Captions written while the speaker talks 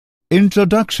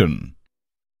Introduction.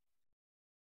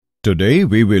 Today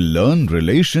we will learn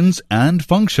relations and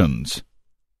functions.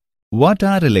 What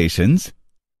are relations?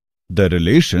 The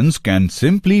relations can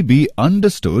simply be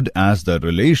understood as the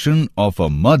relation of a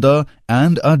mother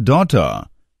and a daughter,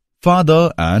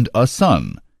 father and a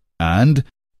son, and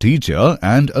teacher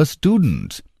and a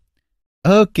student.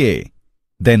 Okay,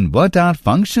 then what are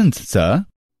functions, sir?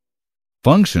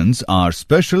 Functions are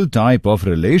special type of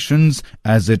relations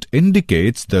as it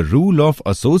indicates the rule of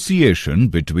association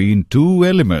between two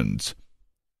elements.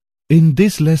 In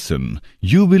this lesson,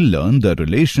 you will learn the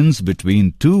relations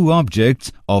between two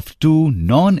objects of two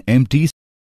non-empty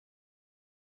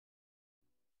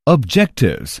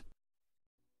objectives.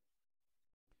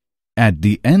 At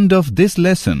the end of this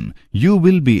lesson, you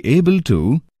will be able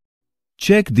to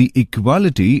check the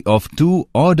equality of two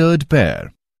ordered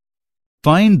pair.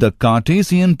 Find the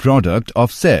Cartesian product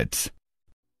of sets.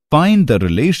 Find the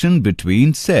relation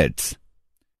between sets.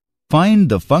 Find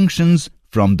the functions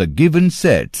from the given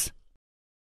sets.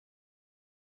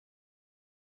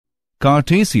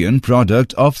 Cartesian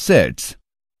product of sets.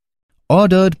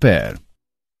 Ordered pair.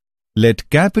 Let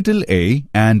capital A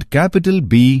and capital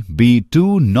B be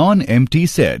two non-empty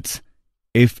sets.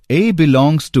 If A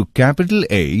belongs to capital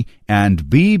A and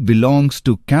B belongs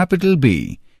to capital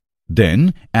B,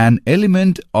 then an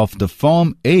element of the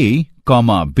form A,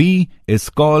 B is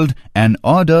called an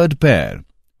ordered pair,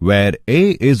 where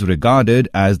A is regarded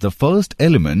as the first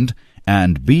element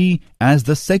and B as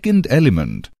the second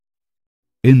element.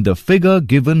 In the figure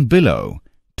given below,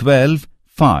 12,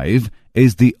 5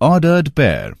 is the ordered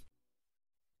pair.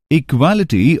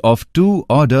 Equality of two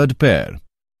ordered pair.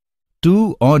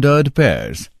 Two ordered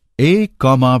pairs, A,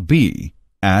 B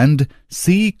and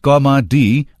C,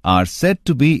 D are said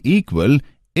to be equal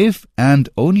if and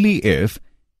only if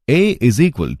A is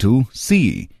equal to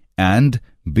C and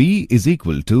B is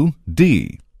equal to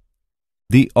D.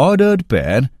 The ordered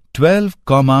pair 12,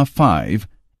 5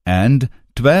 and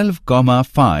 12,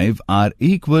 5 are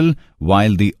equal,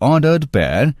 while the ordered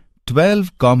pair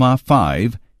 12,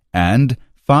 5 and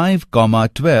 5,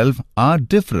 12 are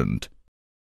different.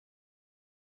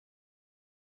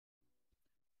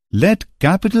 Let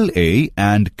capital A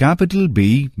and capital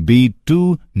B be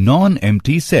two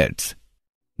non-empty sets.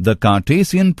 The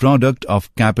Cartesian product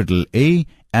of capital A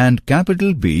and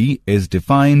capital B is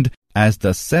defined as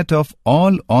the set of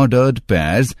all ordered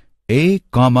pairs A,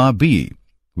 B,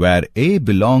 where A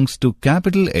belongs to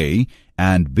capital A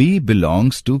and B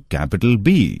belongs to capital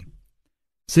B.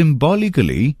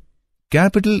 Symbolically,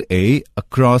 capital A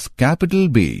across capital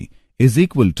B is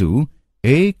equal to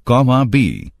A,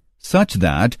 B, such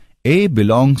that A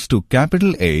belongs to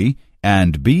capital A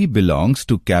and B belongs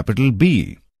to capital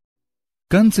B.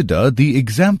 Consider the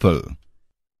example.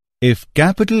 If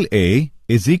capital A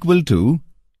is equal to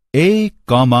A,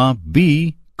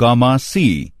 B,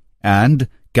 C and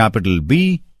capital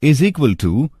B is equal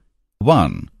to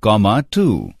 1,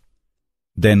 2,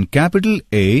 then capital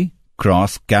A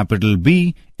cross capital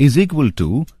B is equal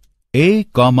to A,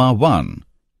 1,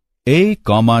 A,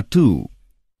 2,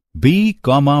 B,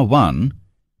 1,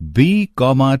 B,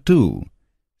 2,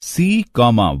 C,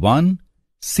 1,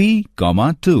 C,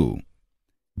 2.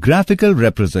 Graphical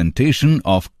representation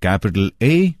of capital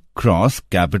A cross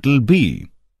capital B.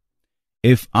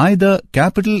 If either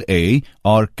capital A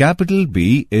or capital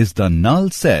B is the null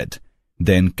set,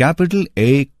 then capital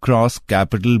A cross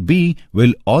capital B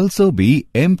will also be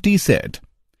empty set.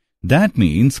 That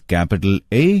means capital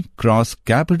A cross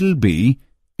capital B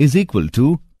is equal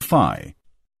to phi.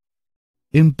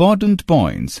 Important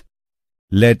points.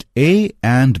 Let A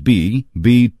and B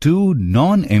be two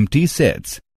non-empty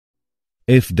sets.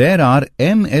 If there are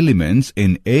m elements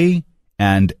in A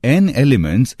and n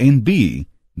elements in B,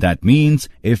 that means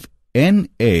if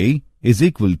NA is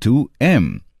equal to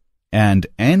m and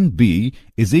NB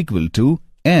is equal to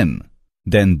n,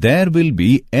 then there will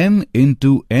be m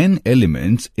into n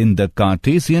elements in the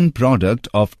Cartesian product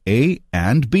of A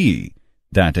and B.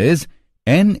 That is,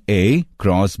 NA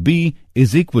cross B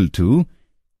is equal to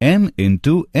m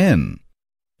into n.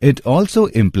 It also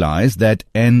implies that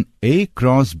NA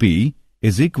cross B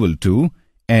is equal to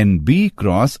NB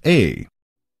cross A.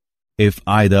 If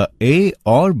either A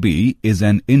or B is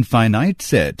an infinite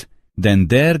set, then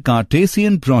their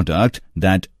Cartesian product,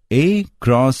 that A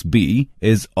cross B,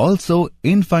 is also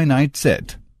infinite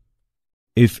set.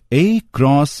 If A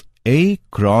cross A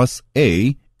cross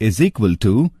A is equal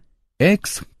to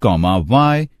x,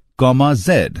 y,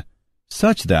 z,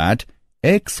 such that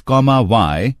x,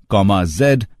 y,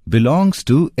 z belongs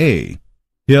to A.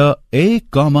 Here A,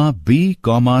 B,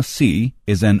 C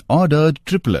is an ordered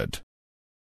triplet.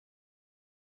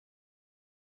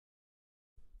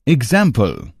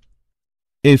 Example: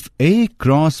 if A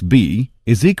cross B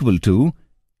is equal to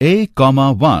A,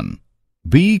 1,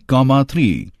 B,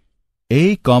 3,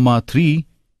 A, 3,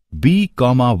 B,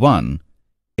 1,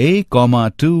 A,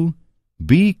 2,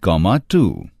 B,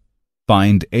 2.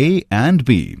 Find A and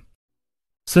B.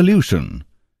 Solution: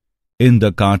 in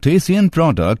the Cartesian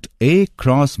product A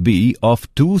cross B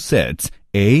of two sets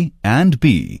A and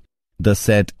B, the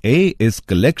set A is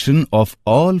collection of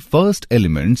all first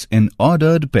elements in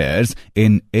ordered pairs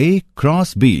in A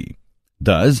cross B.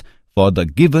 Thus, for the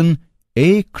given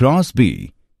A cross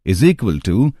B is equal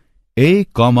to A,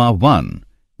 1,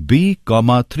 B,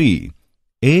 3,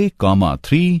 A,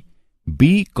 3,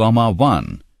 B,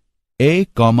 1, A,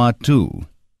 2,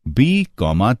 B,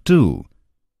 2.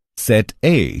 Set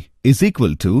A is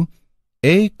equal to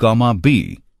A,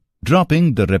 B,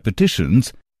 dropping the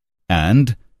repetitions,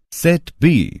 and set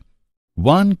B,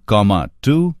 1,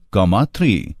 2,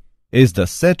 3, is the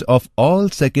set of all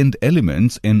second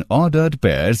elements in ordered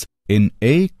pairs in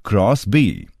A cross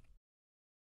B.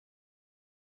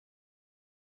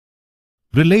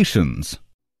 Relations: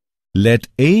 let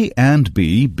A and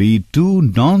B be two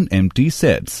non-empty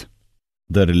sets.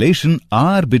 The relation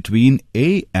R between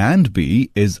A and B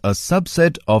is a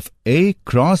subset of A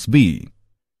cross B.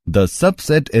 The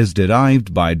subset is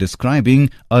derived by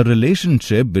describing a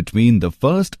relationship between the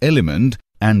first element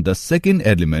and the second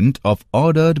element of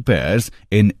ordered pairs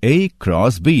in A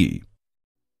cross B.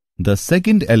 The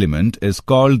second element is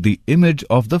called the image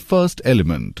of the first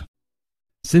element.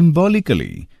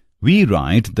 Symbolically, we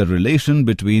write the relation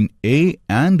between A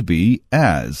and B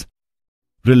as: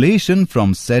 relation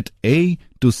from set A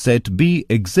to set B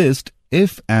exists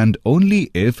if and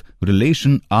only if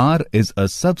relation R is a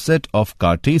subset of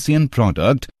Cartesian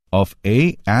product of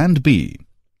A and B.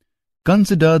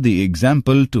 Consider the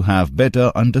example to have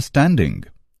better understanding.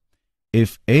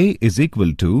 If A is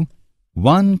equal to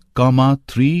 1,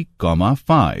 3,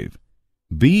 5,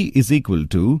 B is equal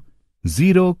to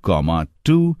 0,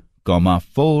 2,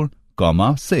 4,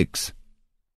 6,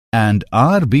 and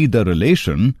R be the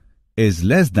relation is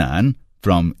less than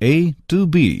from A to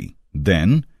B,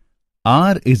 then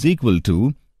R is equal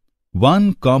to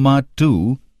 1,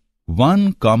 2,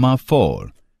 1,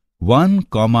 4,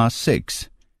 1, 6,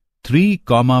 3,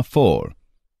 4,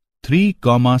 3,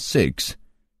 6,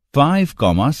 5,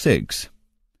 6.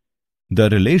 The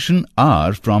relation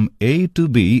R from A to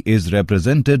B is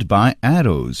represented by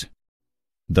arrows.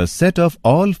 The set of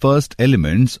all first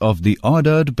elements of the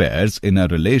ordered pairs in a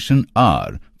relation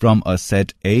R from a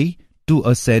set A to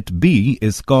a set B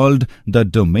is called the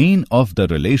domain of the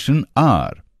relation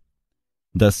R.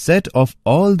 The set of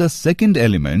all the second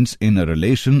elements in a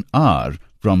relation R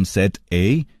from set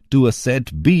A to a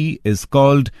set B is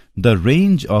called the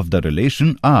range of the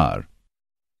relation R.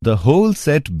 The whole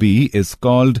set B is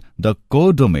called the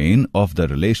codomain of the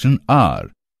relation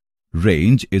R.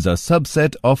 Range is a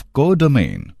subset of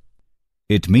codomain.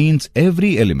 It means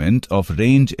every element of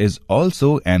range is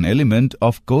also an element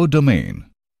of codomain.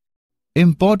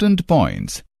 Important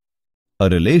points: a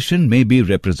relation may be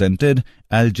represented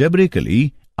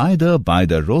algebraically either by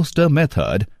the roster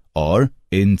method or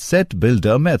in set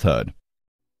builder method.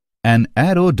 An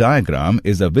arrow diagram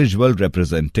is a visual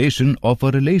representation of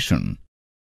a relation.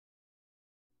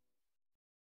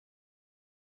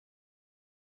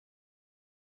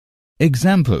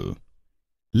 Example: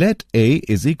 let A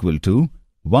is equal to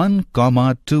 1,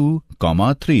 2,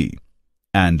 3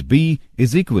 and B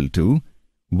is equal to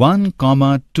 1,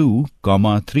 2,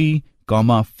 3,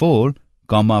 4,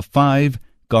 5,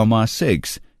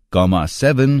 6,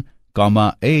 7,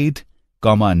 8,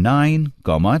 9,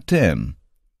 10.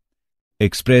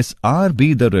 Express R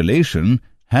be the relation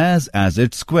has as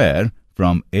its square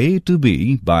from A to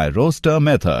B by roster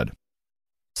method.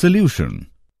 Solution: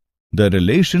 the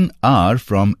relation R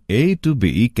from A to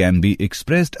B can be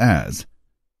expressed as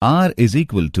R is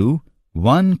equal to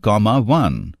 1,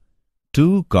 1,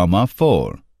 2,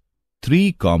 4,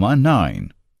 3,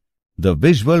 9. The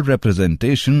visual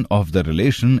representation of the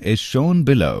relation is shown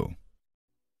below.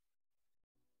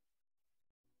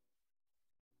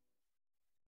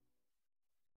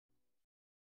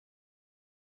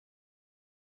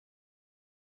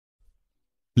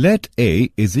 Let A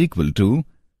is equal to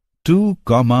 2,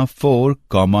 4,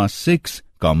 6,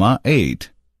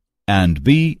 8 and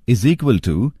B is equal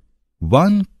to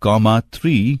 1,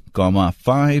 3,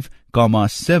 5,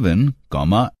 7,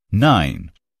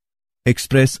 9.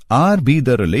 Express R be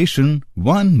the relation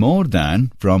one more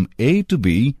than from A to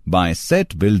B by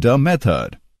set builder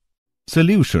method.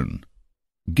 Solution: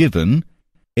 given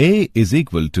A is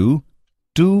equal to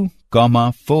 2,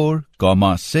 4,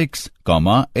 6,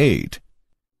 8.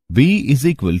 b is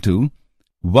equal to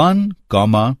 1,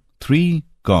 3,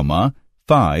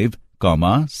 5,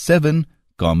 7,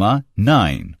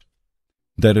 9.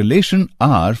 The relation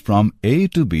r from a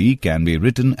to b can be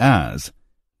written as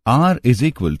r is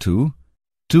equal to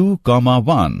 2,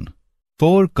 1,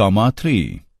 4,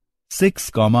 3,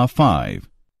 6, 5,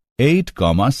 8,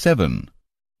 7.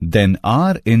 Then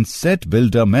r in set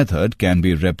builder method can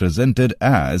be represented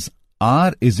as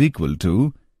r is equal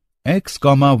to x,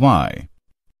 y.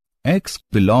 X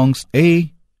belongs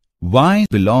A, y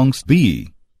belongs B.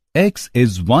 X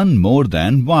is 1 more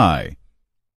than y.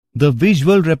 The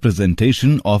visual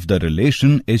representation of the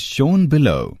relation is shown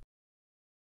below.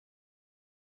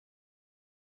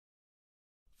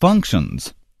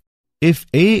 Functions. If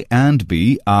A and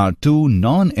B are two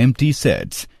non-empty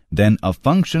sets, then a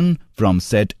function from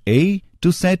set A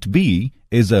to set B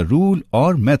is a rule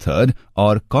or method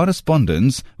or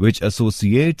correspondence which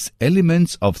associates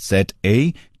elements of set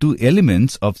A to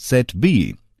elements of set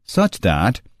B, such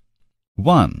that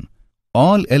 1.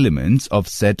 All elements of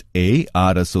set A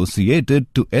are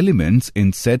associated to elements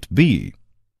in set B.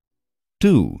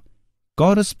 2.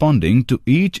 Corresponding to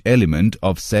each element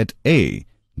of set A,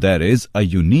 there is a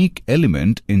unique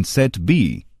element in set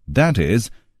B, that is,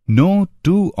 no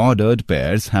two ordered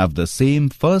pairs have the same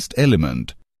first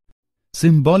element.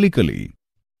 Symbolically,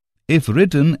 if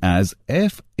written as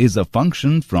f is a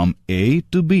function from A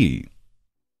to B.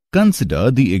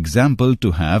 Consider the example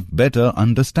to have better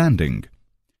understanding.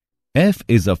 F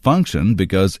is a function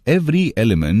because every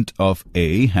element of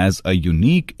A has a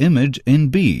unique image in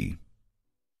B.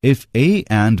 If A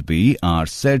and B are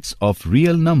sets of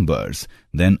real numbers,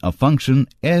 then a function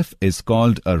f is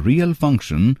called a real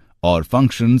function or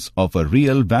functions of a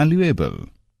real variable.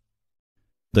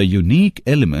 The unique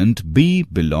element B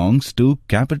belongs to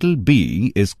capital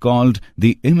B is called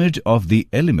the image of the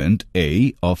element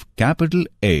A of capital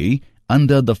A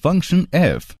under the function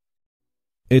f.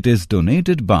 It is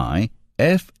denoted by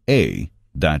fa,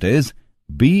 that is,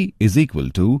 B is equal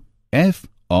to f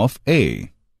of A.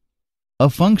 A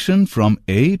function from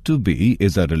A to B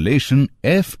is a relation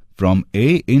f from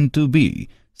A into B,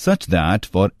 such that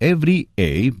for every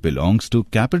A belongs to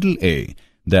capital A,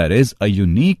 there is a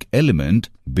unique element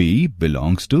B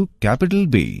belongs to capital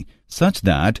B, such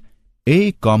that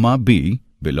A, B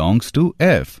belongs to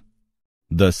f.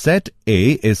 The set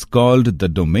A is called the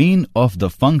domain of the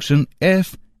function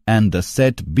f and the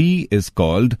set B is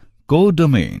called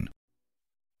codomain.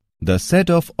 The set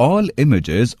of all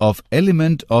images of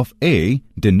element of A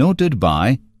denoted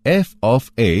by f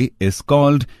of A is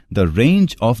called the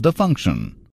range of the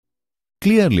function.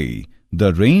 Clearly,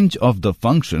 the range of the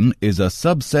function is a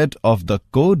subset of the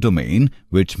codomain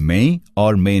which may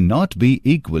or may not be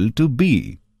equal to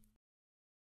B.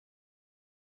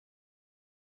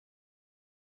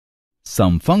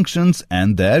 Some functions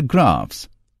and their graphs.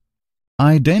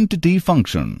 Identity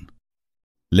function.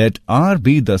 Let R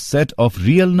be the set of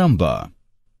real number.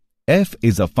 F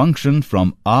is a function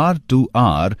from R to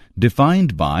R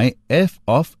defined by f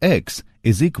of x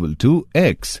is equal to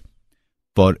x.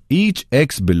 For each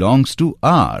x belongs to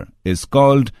R is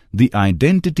called the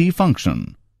identity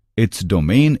function. Its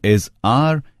domain is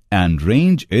R and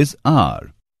range is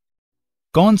R.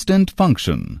 Constant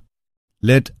function.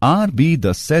 Let R be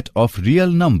the set of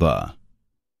real number.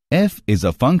 F is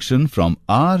a function from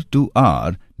R to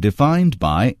R defined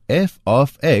by f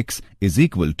of x is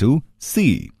equal to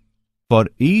c. For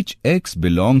each x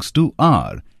belongs to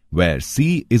R, where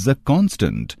c is a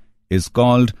constant, is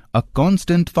called a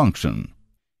constant function.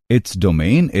 Its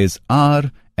domain is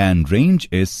R and range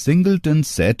is singleton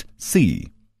set C.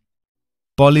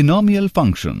 Polynomial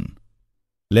function.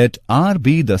 Let R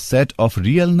be the set of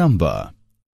real number.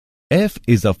 F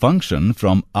is a function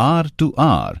from R to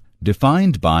R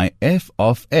defined by f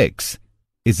of x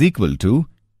is equal to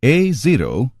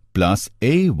a0 plus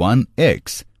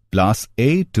a1x plus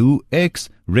a2x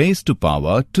raised to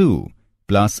power 2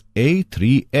 plus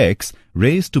a3x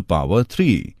raised to power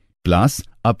 3 plus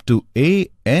up to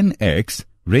anx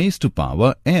raised to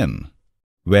power n,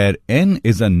 where n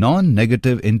is a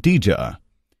non-negative integer.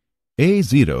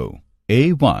 a0,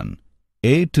 a1,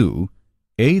 a2,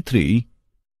 a3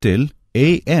 till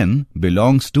an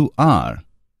belongs to R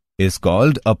is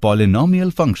called a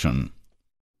polynomial function.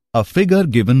 A figure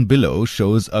given below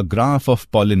shows a graph of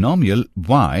polynomial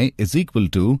y is equal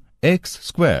to x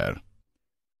square.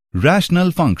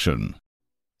 Rational function.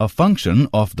 A function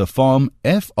of the form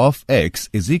f of x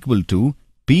is equal to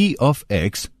p of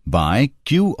x by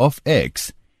q of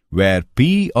x, where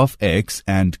p of x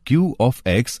and q of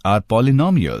x are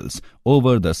polynomials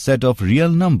over the set of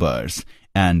real numbers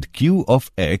and q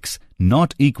of x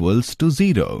not equals to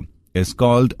 0. is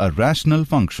called a rational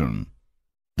function.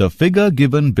 The figure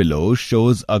given below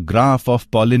shows a graph of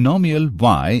polynomial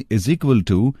y is equal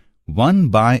to 1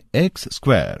 by x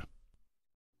square.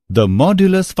 The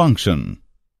modulus function.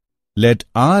 Let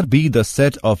R be the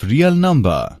set of real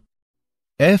number.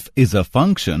 F is a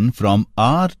function from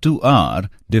R to R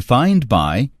defined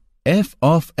by f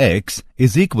of x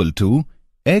is equal to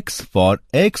x for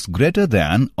x greater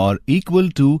than or equal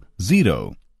to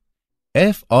 0.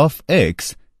 F of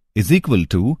x is equal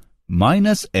to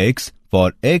minus x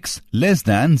for x less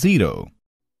than 0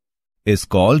 is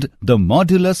called the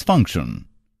modulus function.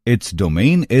 Its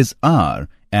domain is R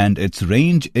and its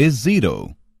range is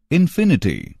 0,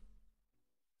 infinity.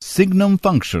 Signum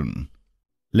function.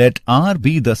 Let R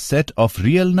be the set of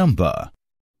real number.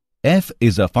 F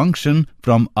is a function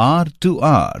from R to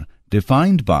R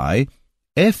defined by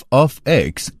f of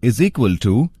x is equal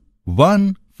to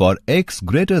 1 for x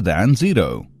greater than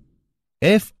 0.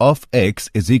 F of x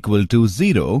is equal to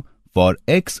 0 for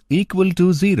x equal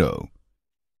to 0.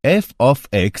 F of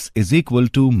x is equal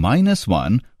to minus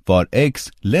 1 for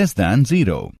x less than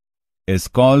 0 is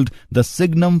called the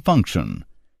signum function.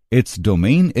 Its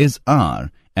domain is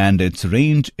R and its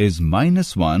range is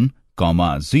minus 1,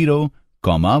 0,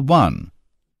 1.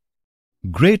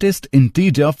 Greatest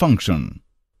integer function.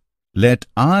 Let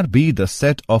R be the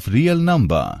set of real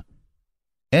number.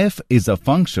 F is a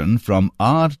function from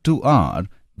R to R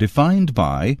defined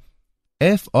by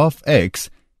f of x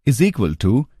is equal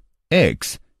to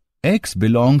x. X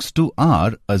belongs to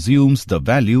R assumes the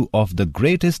value of the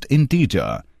greatest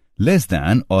integer less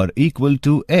than or equal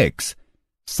to x.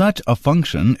 Such a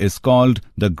function is called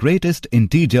the greatest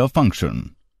integer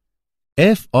function.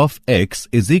 F of x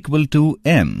is equal to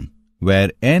n,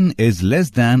 where n is less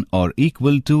than or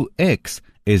equal to x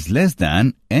is less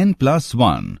than n plus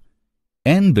 1.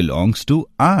 N belongs to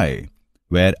I,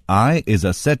 where I is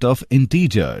a set of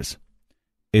integers.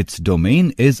 Its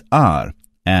domain is R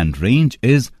and range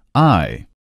is I.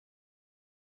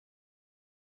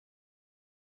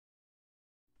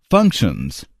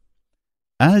 Functions.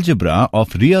 Algebra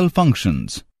of real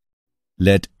functions.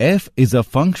 Let f is a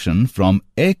function from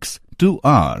x to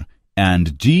R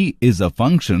and g is a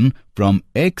function from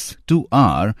x to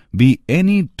R be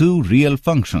any two real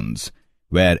functions,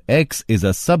 where x is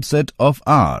a subset of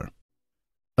R.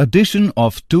 Addition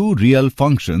of two real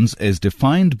functions is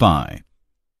defined by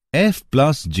f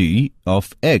plus g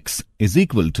of x is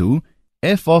equal to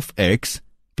f of x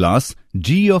plus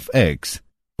g of x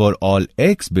for all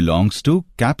x belongs to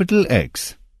capital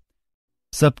X.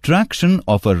 Subtraction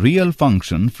of a real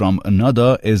function from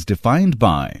another is defined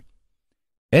by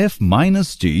f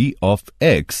minus g of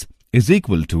x is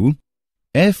equal to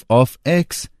f of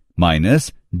x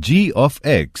minus g of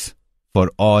x for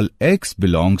all x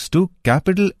belongs to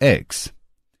capital X.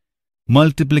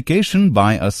 Multiplication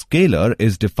by a scalar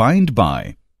is defined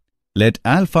by let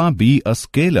alpha be a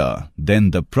scalar,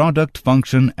 then the product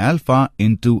function alpha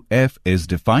into f is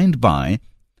defined by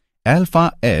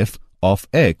alpha f of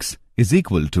x is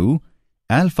equal to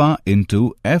alpha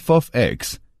into f of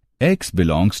x. X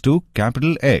belongs to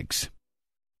capital X.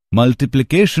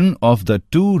 Multiplication of the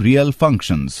two real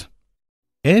functions.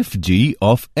 Fg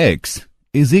of x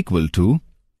is equal to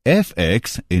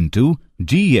fx into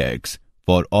gx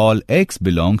for all x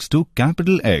belongs to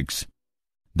capital X.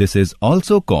 This is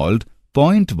also called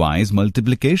point-wise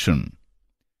multiplication.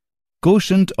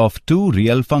 Quotient of two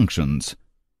real functions.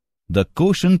 The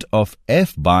quotient of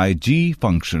f by g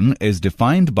function is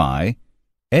defined by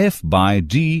f by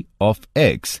g of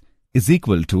x is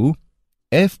equal to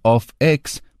f of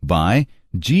x by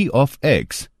g of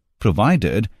x,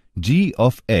 provided g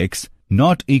of x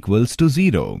not equals to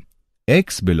 0.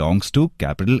 X belongs to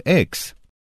capital X.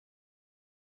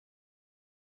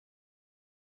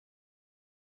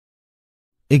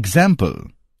 Example.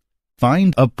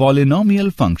 Find a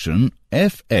polynomial function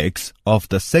fx of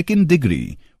the second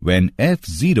degree when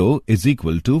f0 is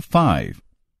equal to 5,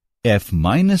 f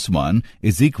minus 1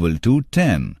 is equal to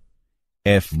 10,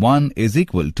 f1 is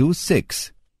equal to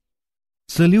 6.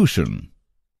 Solution.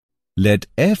 Let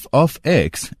f of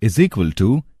x is equal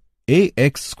to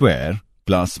ax square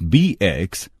plus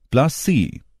bx plus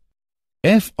c.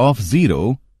 F of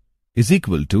 0 is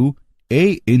equal to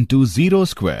a into 0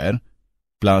 square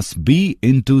plus b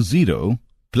into 0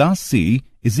 plus c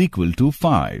is equal to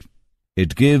 5.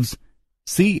 It gives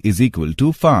c is equal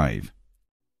to 5.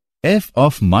 F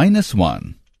of minus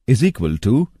 1 is equal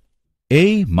to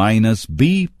a minus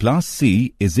b plus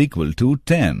c is equal to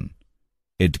 10.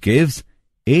 It gives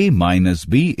a minus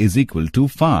b is equal to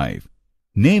 5.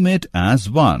 Name it as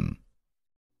 1.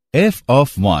 F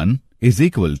of 1 is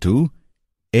equal to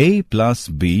a plus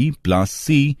b plus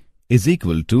c is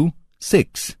equal to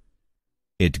 6.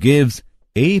 It gives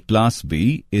A plus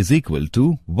B is equal to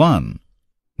 1.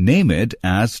 Name it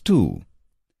as 2.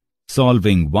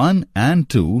 Solving 1 and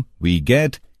 2, we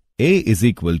get A is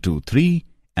equal to 3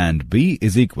 and B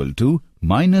is equal to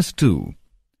minus 2.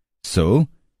 So,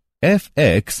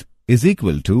 fx is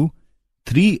equal to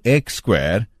 3x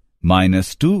square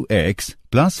minus 2x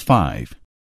plus 5.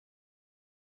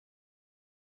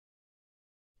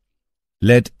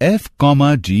 Let f,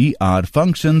 g are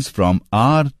functions from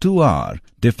R to R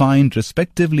defined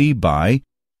respectively by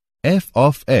f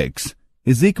of x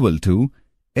is equal to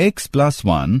x plus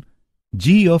 1,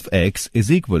 g of x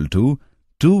is equal to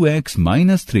 2x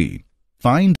minus 3.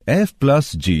 Find f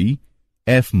plus g,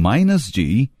 f minus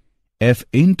g, f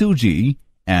into g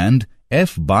and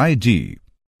f by g.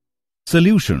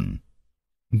 Solution.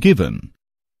 Given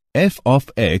f of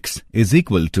x is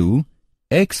equal to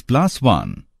x plus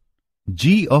 1.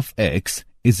 G of x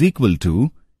is equal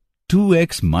to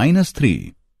 2x minus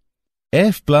 3.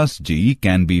 F plus g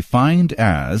can be found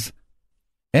as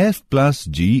f plus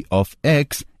g of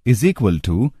x is equal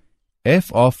to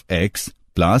f of x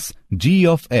plus g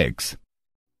of x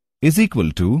is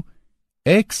equal to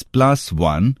x plus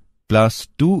 1 plus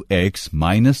 2x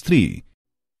minus 3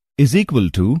 is equal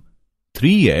to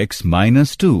 3x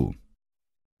minus 2.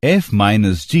 F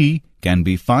minus g can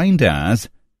be found as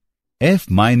f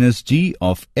minus g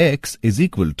of x is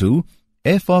equal to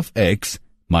f of x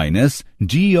minus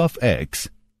g of x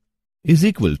is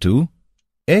equal to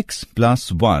x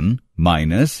plus 1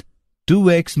 minus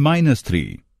 2x minus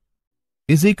 3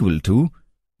 is equal to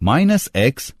minus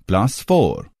x plus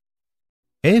 4.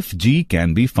 Fg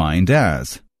can be found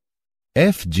as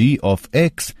fg of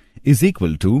x is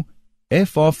equal to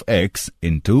f of x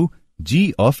into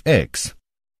g of x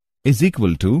is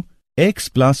equal to x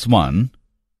plus 1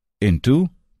 into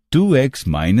 2x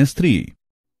minus 3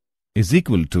 is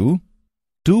equal to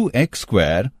 2x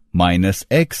square minus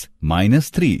x minus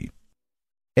 3.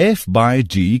 F by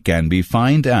g can be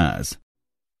found as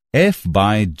f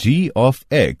by g of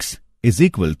x is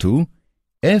equal to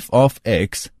f of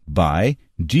x by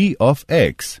g of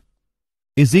x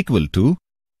is equal to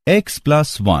x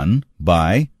plus 1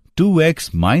 by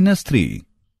 2x minus 3.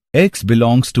 X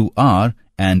belongs to R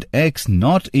and x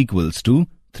not equals to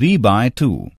 3 by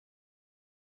 2.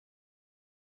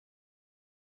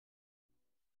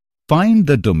 Find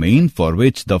the domain for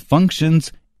which the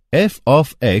functions f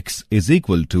of x is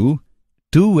equal to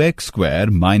 2x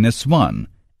square minus 1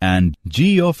 and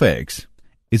g of x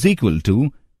is equal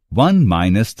to 1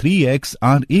 minus 3x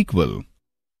are equal.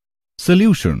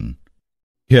 Solution.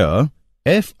 Here,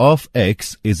 f of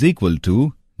x is equal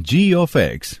to g of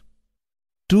x.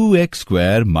 2x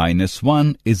square minus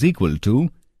 1 is equal to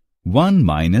 1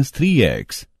 minus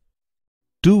 3x.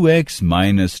 2x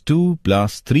minus 2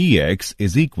 plus 3x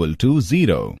is equal to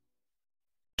 0.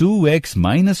 2x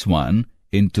minus 1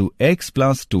 into x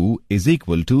plus 2 is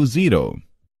equal to 0.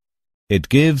 It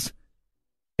gives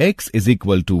x is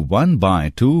equal to 1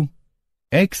 by 2,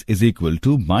 x is equal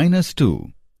to minus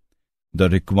 2. The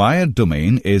required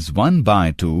domain is 1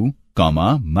 by 2,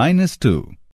 minus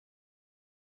 2.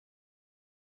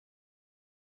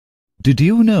 Did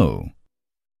you know?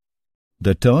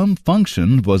 The term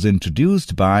function was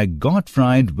introduced by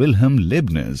Gottfried Wilhelm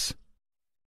Leibniz.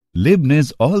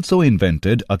 Leibniz also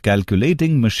invented a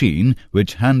calculating machine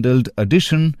which handled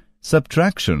addition,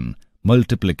 subtraction,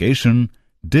 multiplication,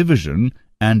 division,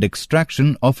 and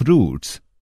extraction of roots.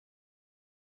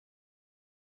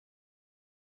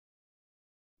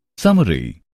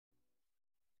 Summary.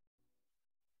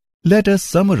 Let us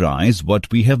summarize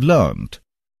what we have learned.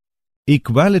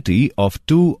 Equality of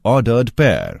two ordered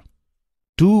pair.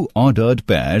 Two ordered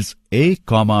pairs A,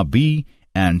 B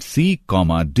and C,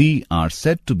 D are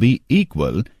said to be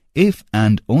equal if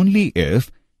and only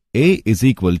if A is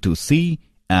equal to C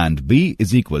and B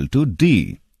is equal to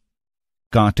D.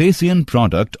 Cartesian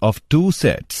product of two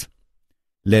sets.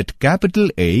 Let capital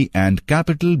A and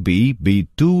capital B be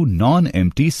two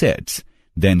non-empty sets.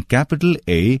 Then capital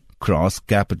A cross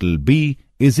capital B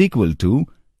is equal to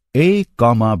A,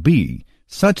 B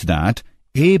such that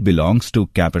A belongs to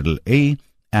capital A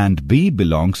and B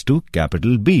belongs to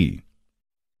capital B.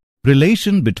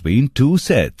 Relation between two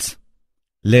sets.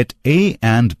 Let A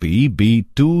and B be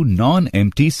two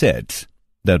non-empty sets.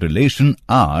 The relation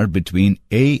R between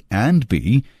A and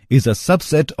B is a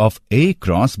subset of A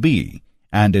cross B,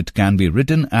 and it can be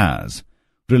written as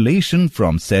relation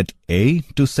from set A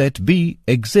to set B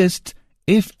exists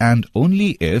if and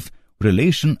only if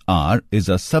relation R is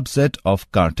a subset of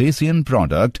Cartesian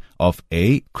product of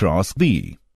A cross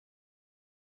B.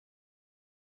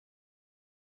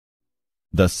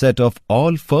 The set of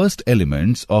all first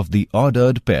elements of the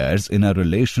ordered pairs in a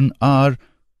relation R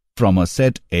from a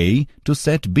set A to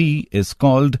set B is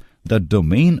called the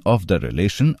domain of the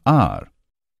relation R.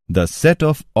 The set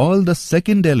of all the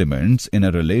second elements in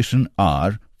a relation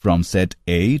R from set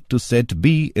A to set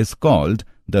B is called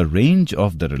the range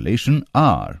of the relation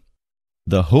R.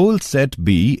 The whole set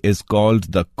B is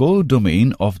called the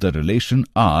codomain of the relation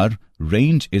R.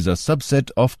 Range is a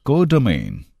subset of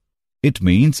codomain. It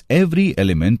means every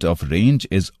element of range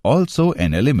is also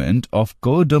an element of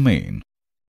codomain.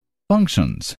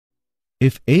 Functions.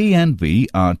 If A and B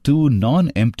are two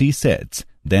non-empty sets,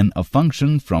 then a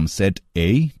function from set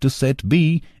A to set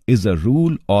B is a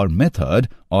rule or method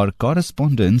or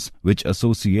correspondence which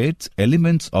associates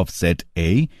elements of set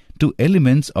A to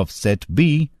elements of set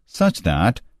B such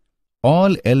that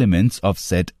all elements of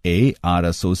set A are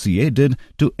associated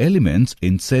to elements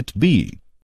in set B.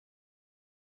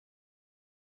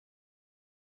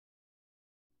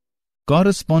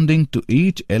 Corresponding to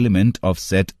each element of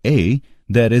set A,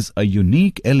 there is a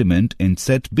unique element in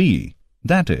set B.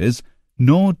 That is,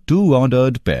 no two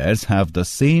ordered pairs have the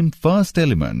same first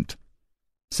element.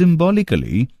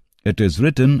 Symbolically, it is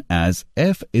written as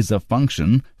f is a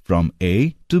function from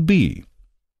A to B.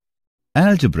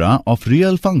 Algebra of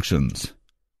real functions.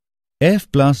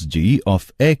 F plus g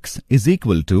of x is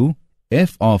equal to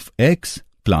f of x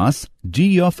plus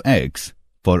g of x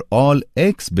for all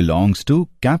x belongs to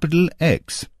capital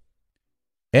X.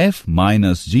 F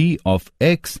minus g of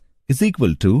x is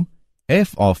equal to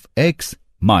f of x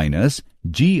minus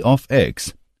g of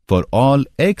x for all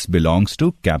x belongs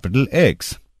to capital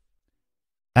X.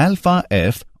 Alpha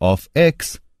f of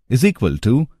x is equal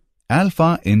to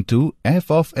alpha into f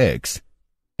of x.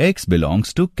 X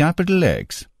belongs to capital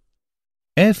X.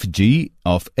 Fg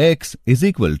of x is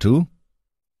equal to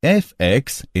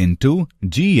fx into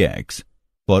gx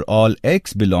for all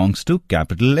x belongs to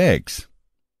capital X.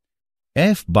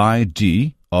 F by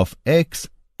g of x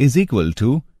is equal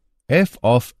to f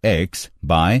of x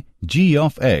by g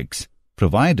of x,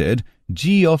 provided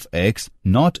g of x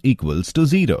not equals to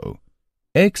 0.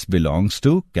 X belongs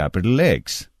to capital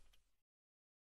X.